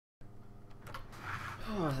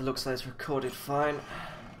Oh, it looks like it's recorded fine.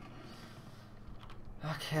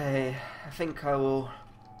 Okay, I think I will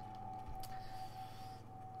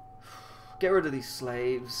get rid of these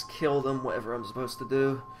slaves, kill them, whatever I'm supposed to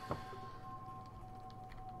do.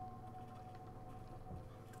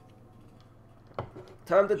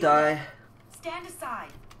 Time to die. Stand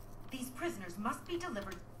aside. These prisoners must be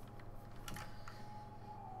delivered.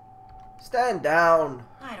 Stand down.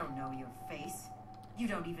 I don't know your face. You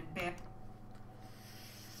don't even bear.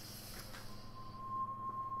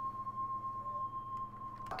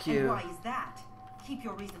 Fuck you. And why is that? Keep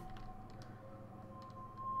your reason.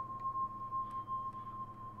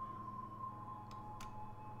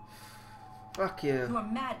 Fuck you. You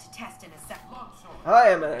are mad to test an assassin. I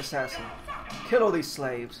am an assassin. Kill all these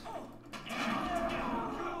slaves.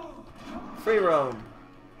 Free roam.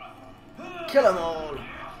 Kill them all.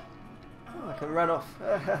 Oh, I can run off.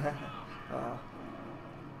 Oh.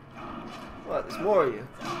 What? There's more of you.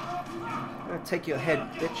 I'm gonna take your head,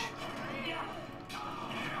 bitch.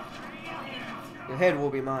 Your head will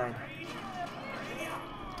be mine.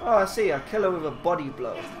 Oh, I see. I kill her with a body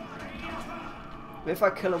blow. But if I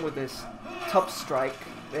kill him with this top strike,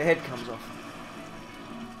 their head comes off.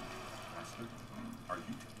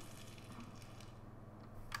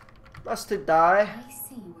 Must to die. I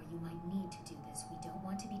see where you might need to do this. We don't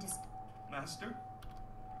want to be Master?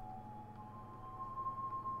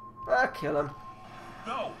 I kill him.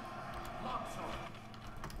 No!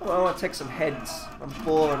 Oh, I want to take some heads. I'm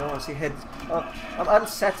bored. I want to see heads. Oh, I'm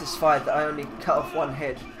unsatisfied that I only cut off one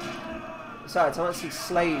head. Besides, I want to see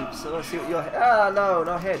slaves. I want to see what your head. Ah, no,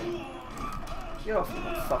 no head. Get off, you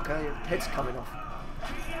fucker. Your head's coming off.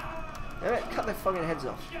 Damn it, cut their fucking heads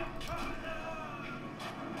off.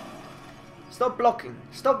 Stop blocking.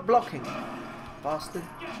 Stop blocking. Bastard.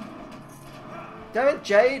 Damn it,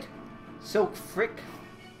 Jade. Silk frick.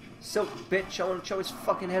 Silk bitch. I want to chow his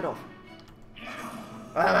fucking head off.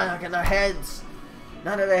 Ah, look at their heads.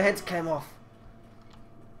 None of their heads came off.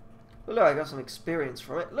 Well, look, I got some experience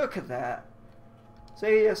from it. Look at that.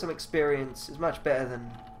 See, some experience is much better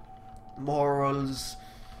than morals,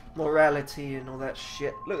 morality, and all that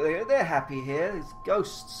shit. Look, they're happy here. These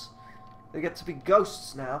ghosts. They get to be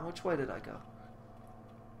ghosts now. Which way did I go?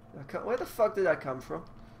 Where the fuck did I come from?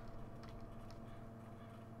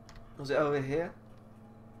 Was it over here?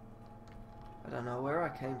 I don't know where I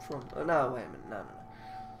came from. Oh, no, wait a minute. No, no, no.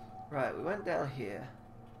 Right, we went down here.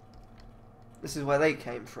 This is where they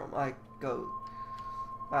came from. I go...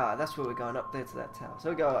 Ah, that's where we're going, up there to that tower. So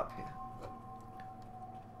we go up here.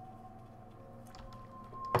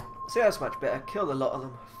 See, that's much better. Kill a lot of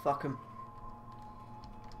them. Fuck them.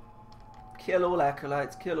 Kill all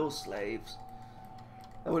acolytes. Kill all slaves.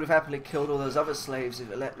 I would have happily killed all those other slaves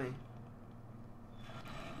if it let me.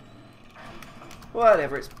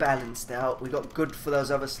 Whatever, it's balanced out. We got good for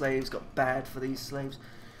those other slaves, got bad for these slaves.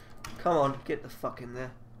 Come on, get the fuck in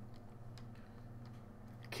there.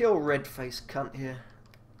 Kill red-faced cunt here.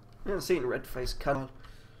 I haven't seen red-faced cunt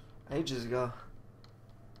ages ago.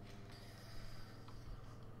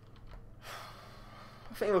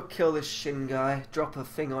 I think we'll kill this Shin guy, drop a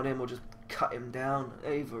thing on him, or just cut him down.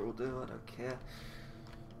 Either will do, I don't care.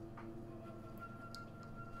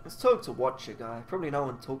 Let's talk to Watcher guy. Probably no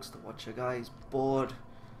one talks to Watcher guy. He's bored,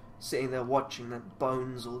 sitting there watching that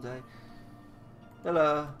bones all day.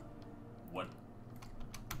 Hello. What?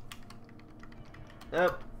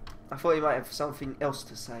 Nope. I thought he might have something else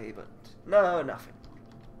to say, but no, nothing.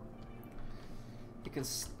 He can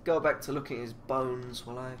go back to looking at his bones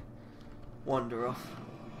while I wander off.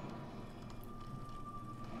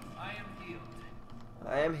 I am healed.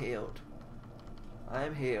 I am healed. I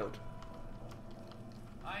am healed.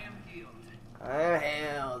 I am healed. I am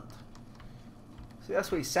healed. See, that's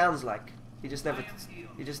what he sounds like. He just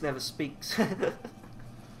never speaks.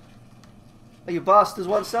 Oh, you bastards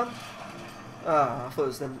want some? Ah, I thought it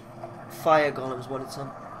was them fire golems wanted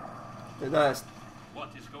some. But no, it's What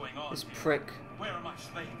is going on this here? prick. Where are my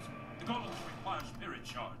slaves? The golems require spirit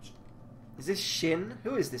shards. Is this Shin?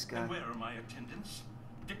 Who is this guy? And where are my attendants?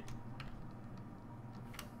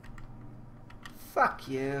 Fuck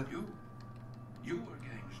you. You were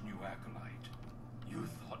Gang's new acolyte. You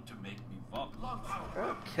thought to make me vomit.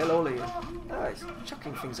 I'll kill all of you. Ah, he's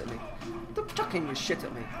chucking things at me. Stop chucking your shit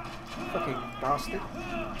at me. Fucking bastard.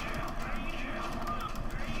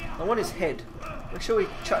 I want his head. Make sure we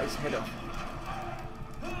cut his head off.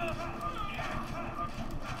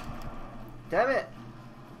 Damn it.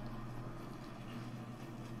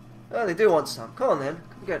 Oh, they do want some. Come on then.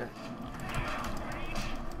 Come get it.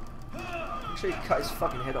 Make sure you cut his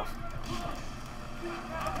fucking head off.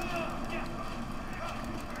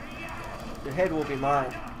 Your head will be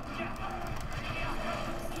mine.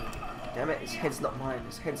 Damn it, his head's not mine.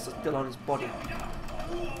 His head's still on his body.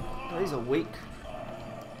 Oh, these are weak.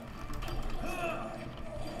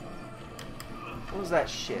 What was that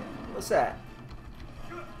shit? What's that?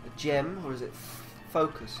 A gem? Or is it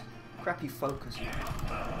focus? Crappy focus.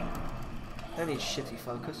 I need shitty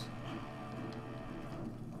focus.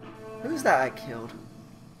 Who's that I killed?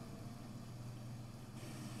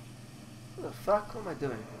 What the fuck? What am I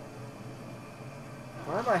doing?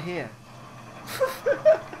 Why am I here?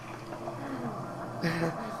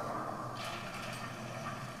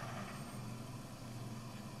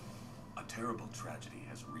 A terrible tragedy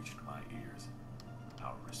has reached my ears.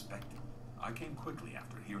 Our respected. I came quickly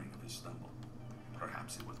after hearing of his stumble.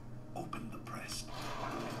 Perhaps it would open the press.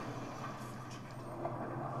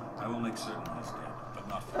 I will make certain he's dead, but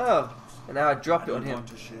not for Oh, and now I dropped it on I don't him. want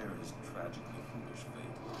to share his tragically foolish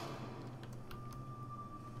fate.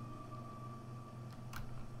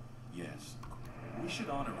 Yes, we should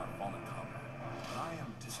honor our fallen comrade, but I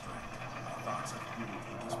am distracted. My thoughts are who will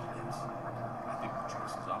take his place. I think the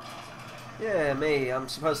choice is obvious. Yeah, me. I'm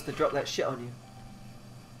supposed to drop that shit on you.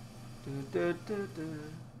 Do, do, do, do.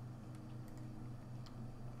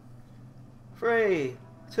 3,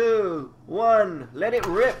 2, 1. Let it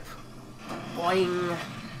rip. Boing.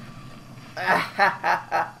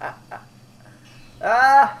 I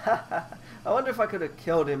wonder if I could have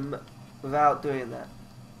killed him without doing that.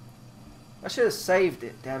 I should have saved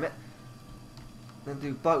it, damn it. Then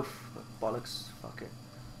do both. But bollocks. Fuck it.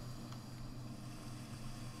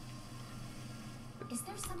 Is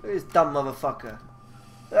there some... Look at this dumb motherfucker.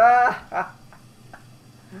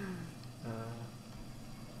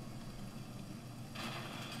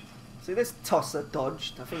 See, this tosser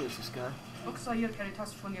dodged. I think it's this guy.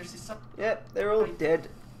 Yep, they're all dead.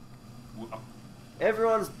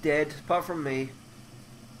 Everyone's dead, apart from me.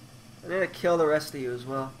 I need to kill the rest of you as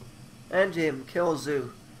well. And him, kill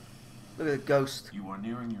Zoo. Look at the ghost. You are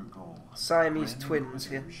nearing your goal. Siamese Brand new twins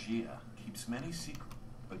wizard here. Shia keeps many secrets,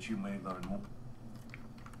 but you may learn more.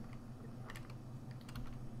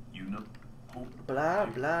 You know. Oh, Blah,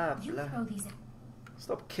 blah, You blah. throw these...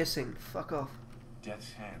 Stop kissing. Fuck off.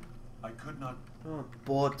 Death's hand. I could not. Oh, I'm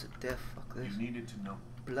bored to death. Fuck this. You needed to know.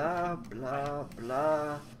 Blah, blah,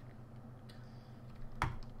 blah.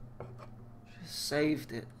 Just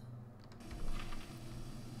saved it.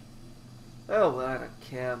 Oh, well, I don't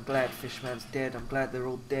care. I'm glad Fishman's dead. I'm glad they're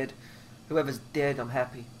all dead. Whoever's dead, I'm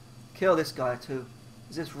happy. Kill this guy, too.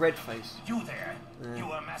 Is this Redface? You there? Yeah. You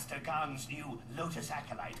are Master Gong's new Lotus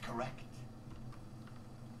Acolyte, correct?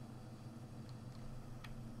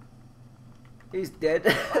 He's dead.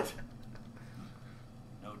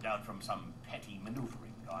 No doubt from some petty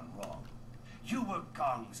maneuvering gone wrong. You were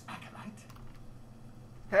Gong's acolyte?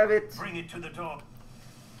 Have it. Bring it to the door.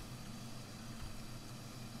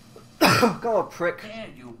 Go on, prick. There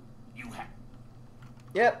you have...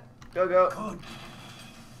 Yep. Go, go.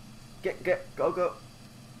 Good. Get, go, go.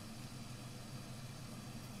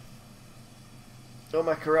 All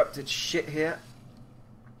my corrupted shit here.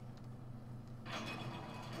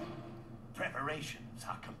 Preparations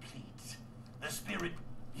are complete. The spirit...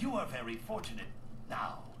 You are very fortunate.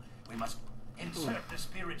 Now, we must insert the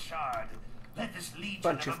spirit shard. Let this legion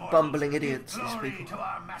Bunch of immortals bumbling give idiots, these glory people. to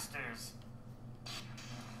our masters.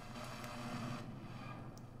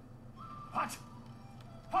 What?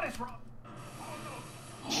 What is wrong?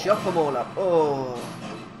 Chop them all up. Oh.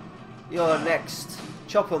 You're next.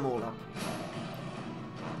 Chop them all up.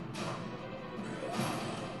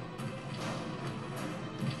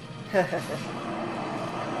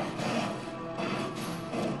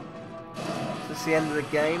 This is the end of the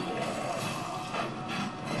game.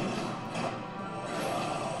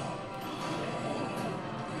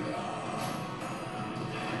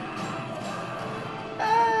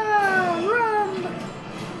 Ah, run!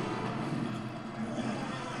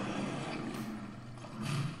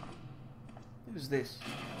 Who's this?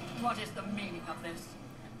 What is the meaning of this?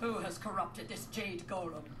 Who has corrupted this Jade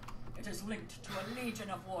Golem? It is linked to a legion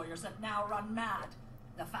of warriors that now run mad.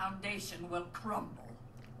 The foundation will crumble.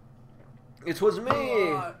 It was me!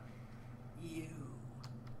 Who are you?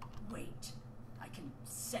 Wait, I can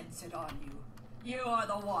sense it on you. You are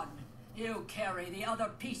the one. You carry the other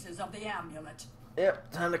pieces of the amulet.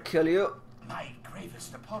 Yep, time to kill you. My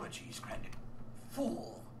gravest apologies, Grandin.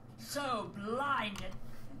 Fool. So blinded.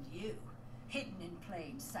 And you, hidden in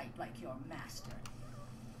plain sight like your master.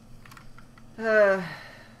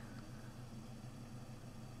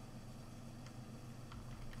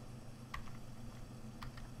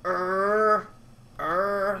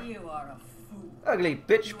 You are a fool. Ugly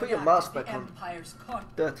bitch, You put your attacked mask the back on. Empire's con-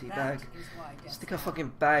 Dirty That bag. is why Death Stick a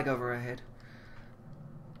fucking bag over her head.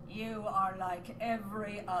 You are like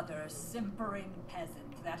every other simpering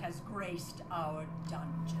peasant that has graced our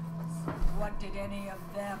dungeons. What did any of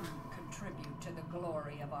them contribute to the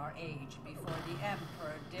glory of our age before the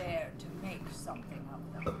Emperor dared to make something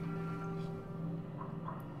of them?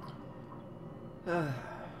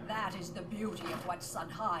 That is the beauty of what Sun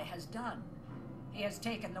Hai has done. He has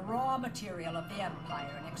taken the raw material of the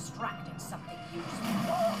Empire and extracted something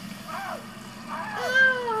useful.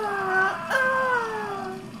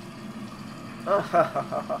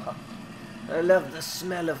 I love the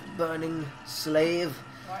smell of burning slave.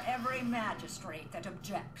 For every magistrate that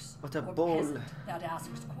objects, What a or ball. peasant that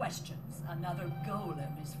asks questions, another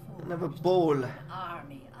golem is forged. Another ball. An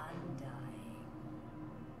army undying.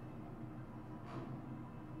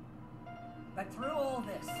 But through all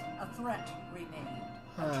this, a threat remained.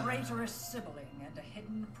 A traitorous sibling and a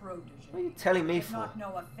hidden protege. What are you telling me We did for? not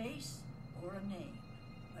know a face or a name,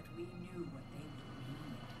 but we knew what they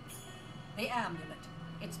would need. The amulet,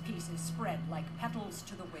 its pieces spread like petals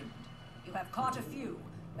to the wind. You have caught a few,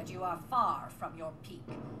 but you are far from your peak,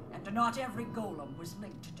 and not every golem was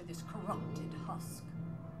linked to this corrupted husk.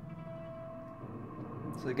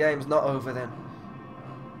 So the game's not over then.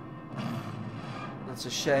 That's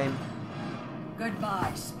a shame.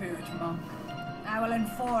 Goodbye, spirit monk. I will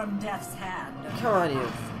inform Death's Hand of Come on,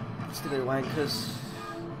 you stupid wankers.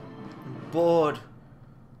 I'm bored.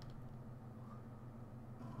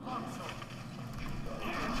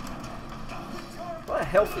 My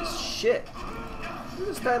health is shit. Look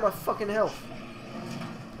at this my fucking health.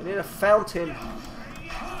 I need a fountain.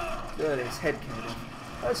 Good, his head came off.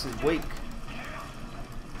 Oh, this is weak.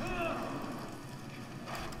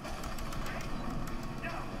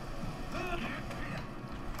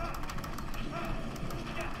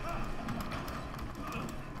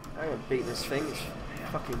 I'm gonna beat this thing, it's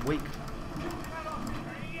fucking weak.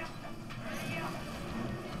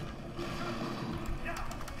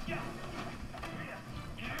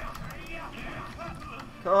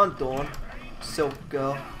 Come on, Dawn, Silk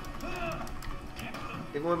Girl.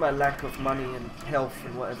 Even with my lack of money and health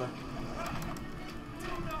and whatever.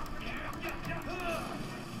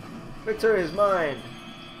 Victory is mine!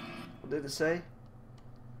 What did it say?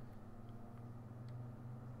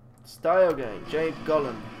 Style game, Jade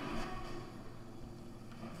Golem.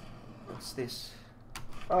 What's this?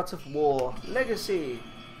 Art of War, Legacy.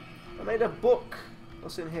 I made a book.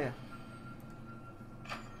 What's in here?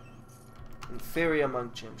 Inferior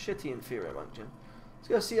Monk Gym. Shitty Inferior Monk Gym. Let's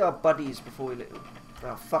go see our buddies before we let them.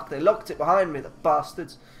 Oh fuck, they locked it behind me, the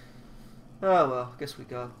bastards. Oh well, guess we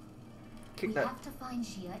go. Kick We that. have to find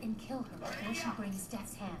Xia and kill her before she brings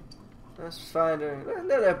Death's Hand. Let's find her.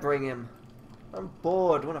 Let her bring him. I'm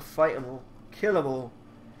bored. I want to fight them all. Kill them all.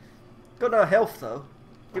 Got no health though.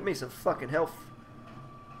 Give me some fucking health.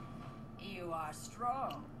 You are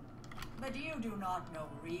strong, but you do not know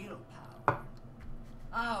real power.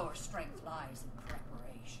 Our strength lies in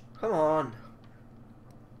preparation. Come on.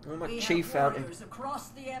 Oh, my We chi have fountain. warriors across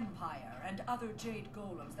the Empire and other Jade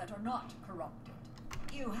Golems that are not corrupted.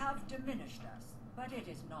 You have diminished us, but it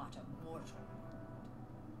is not a mortal wound.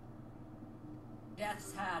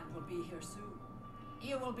 Death's Hand will be here soon.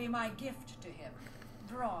 You will be my gift to him,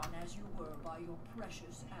 drawn as you were by your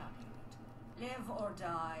precious amulet. Live or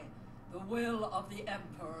die, the will of the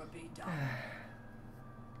Emperor be done.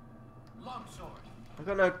 Longsword. I've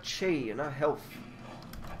got no chi and no health.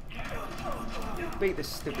 Beat this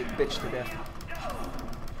stupid bitch to death.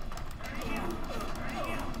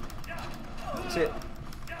 That's it.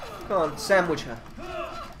 Come on, sandwich her.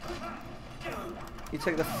 You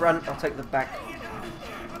take the front, I'll take the back.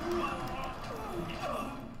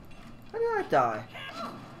 How did I die?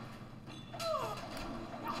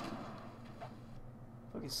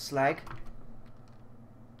 Fucking slag.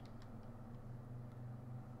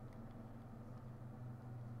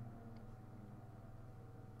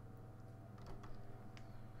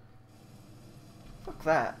 Fuck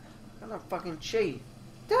that. I got no fucking chi.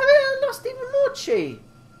 Damn it, I lost even more chi.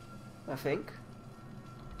 I think.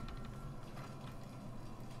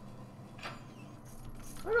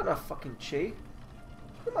 I got no fucking chi.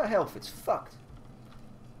 Look at my health, it's fucked.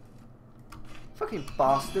 Fucking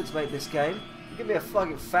bastards made this game. Give me a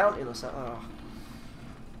fucking fountain or something. Oh.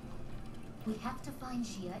 We have to find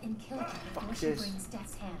Xia and kill her before Fuck she this. brings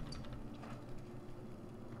Death's Hand.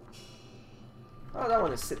 I don't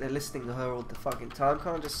want to sit there listening to her all the fucking time.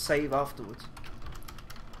 Can't I just save afterwards?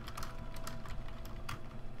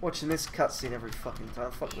 Watching this cutscene every fucking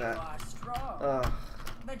time. Fuck You that. are strong, Ugh.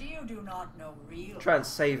 but you do not know real Try and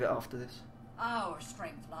save it after this. Our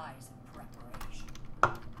strength lies in preparation.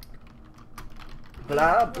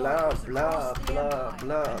 Blah, We have blah, warriors blah, across the blah, Empire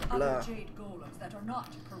blah, and blah. other Jade Golems that that are not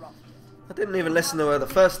corrupted. I didn't even listen to her the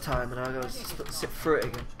first time, and I gotta sit through it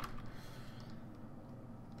again.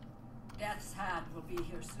 Death's hand will be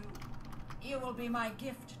here soon. You will be my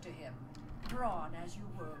gift to him, drawn as you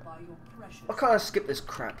were by your precious. Why can't I skip this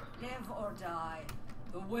crap? Live or die,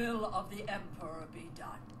 the will of the Emperor be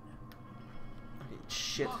done.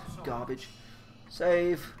 Shit, garbage.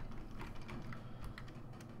 Save.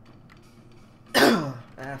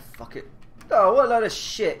 Ah, fuck it. Oh, what a load of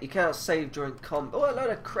shit. You can't save during combat. What a load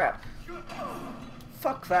of crap.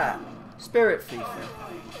 Fuck that. Spirit thief.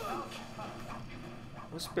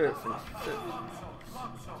 What's spirit thief?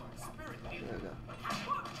 There we go.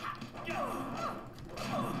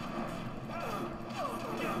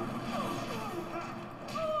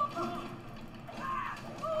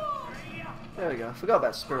 There we go. I forgot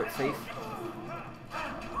about spirit thief.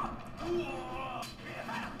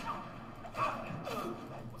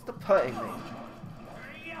 Stop hurting me.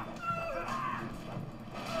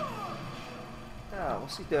 Oh,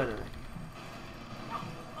 what's he doing to me?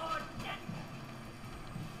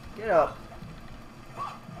 Get up.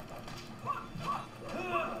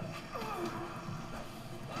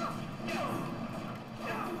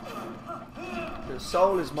 The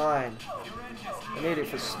soul is mine. I need it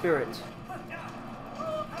for spirit.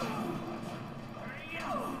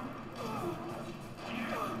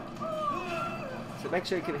 So make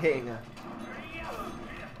sure you keep hitting her.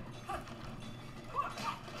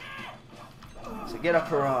 So get up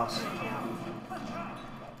her ass.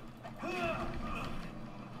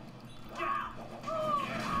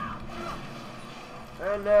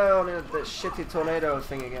 Oh no, that shitty tornado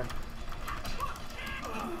thing again.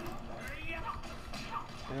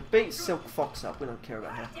 Beat Silk Fox up, we don't care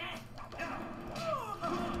about her.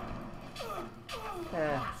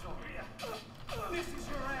 Yeah.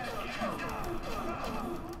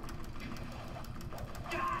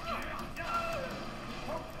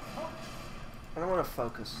 I don't want to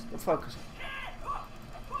focus. I'm focusing.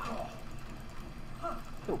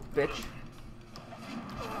 Little bitch.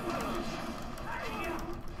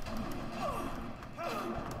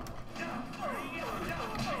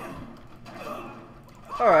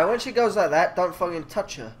 Alright, when she goes like that, don't fucking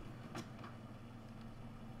touch her.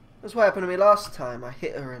 That's what happened to me last time. I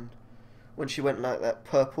hit her and when she went like that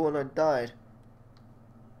purple and I died.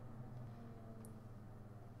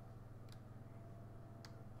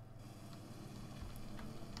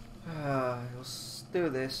 Let's do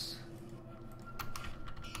this.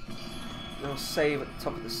 I'll save at the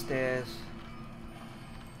top of the stairs.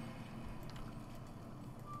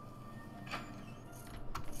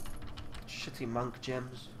 Shitty monk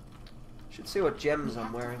gems. Should see what gems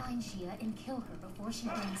I'm wearing. We have to find Gia and kill her before she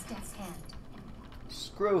brings Death's hand.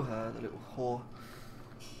 Screw her, the little whore.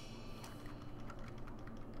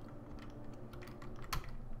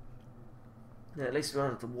 Yeah, at least we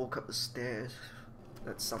don't have to walk up the stairs.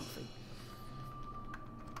 That's something.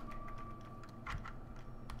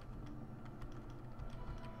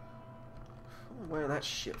 What am I wearing that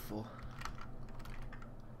shit for?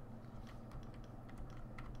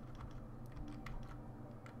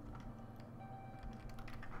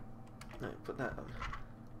 No, put that on.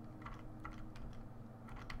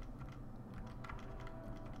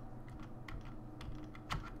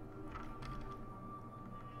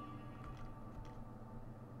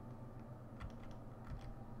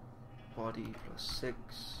 Body +6.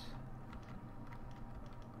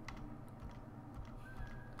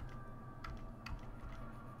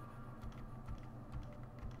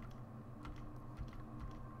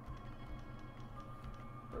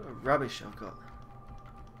 What a rubbish I've got.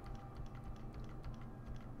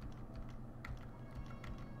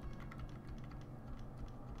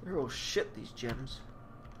 They're all shit, these gems.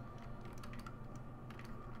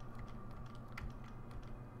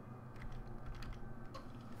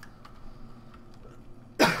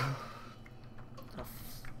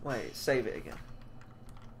 Wait, save it again.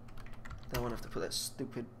 Don't want to have to put that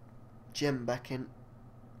stupid gem back in.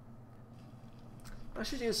 I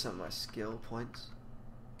should use some of my skill points.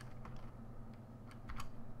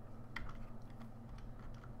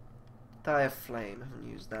 Die of Flame, I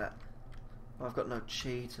haven't used that. Oh, I've got no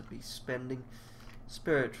chi to be spending.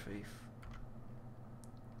 Spirit Thief.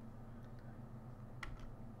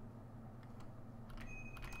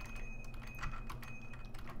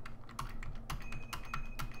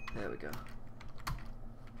 There we go.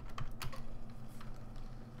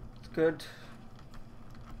 It's good.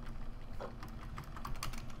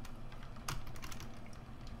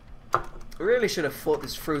 I really should have thought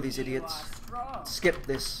this through, these idiots. Skip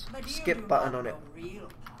this. Skip button on it.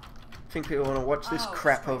 I think people want to watch this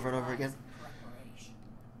crap over and over again.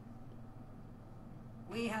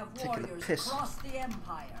 We have Taking a warriors piss. across the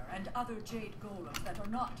Empire and other Jade golems that are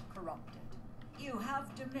not corrupted. You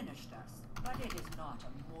have diminished us, but it is not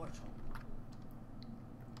immortal.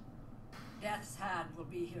 Death's hand will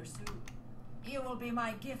be here soon. You will be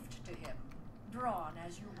my gift to him, drawn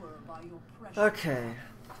as you were by your precious. Okay.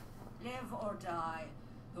 Live or die,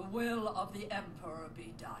 the will of the Emperor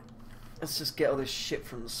be done. Let's just get all this shit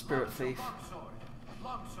from the Spirit Thief.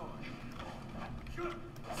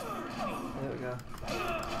 There we go.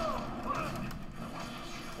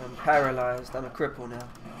 I'm paralysed. I'm a cripple now.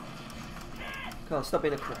 Come on, stop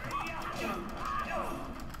being a cripple.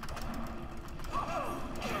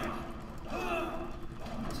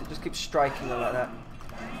 So just keep striking her like that.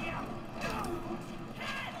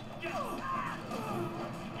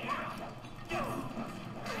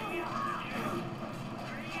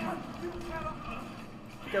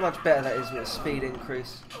 Look how much better that is with a speed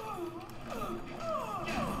increase.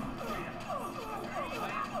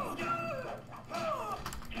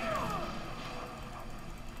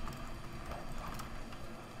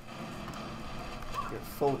 Get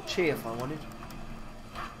full chi if I wanted.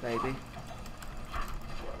 Maybe.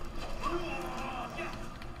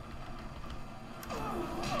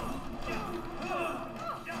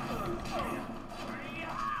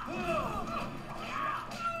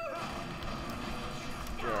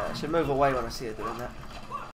 Yeah, I should move away when I see her doing that.